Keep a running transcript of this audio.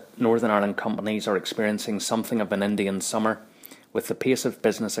Northern Ireland companies are experiencing something of an Indian summer, with the pace of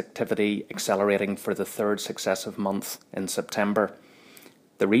business activity accelerating for the third successive month in September.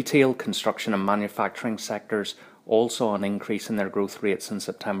 The retail, construction and manufacturing sectors all saw an increase in their growth rates in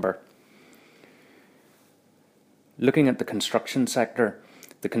September. Looking at the construction sector,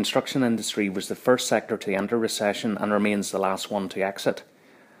 the construction industry was the first sector to enter recession and remains the last one to exit.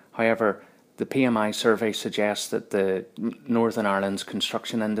 However, the PMI survey suggests that the Northern Ireland's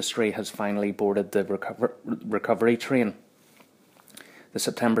construction industry has finally boarded the recovery train. The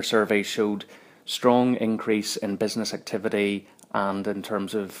September survey showed strong increase in business activity and in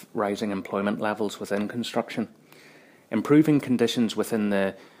terms of rising employment levels within construction. Improving conditions within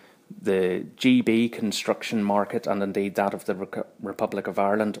the GB construction market and indeed that of the Republic of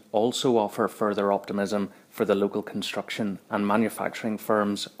Ireland also offer further optimism for the local construction and manufacturing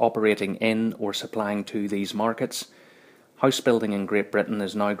firms operating in or supplying to these markets. House building in Great Britain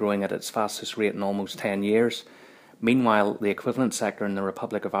is now growing at its fastest rate in almost 10 years. Meanwhile, the equivalent sector in the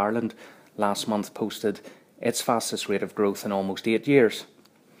Republic of Ireland last month posted its fastest rate of growth in almost 8 years.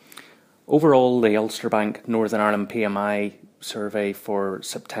 Overall, the Ulster Bank Northern Ireland PMI survey for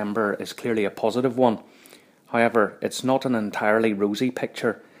September is clearly a positive one. However, it's not an entirely rosy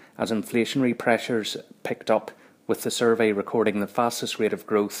picture, as inflationary pressures picked up, with the survey recording the fastest rate of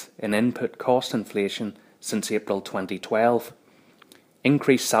growth in input cost inflation since April 2012.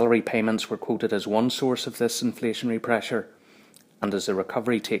 Increased salary payments were quoted as one source of this inflationary pressure, and as the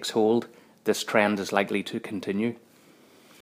recovery takes hold, this trend is likely to continue.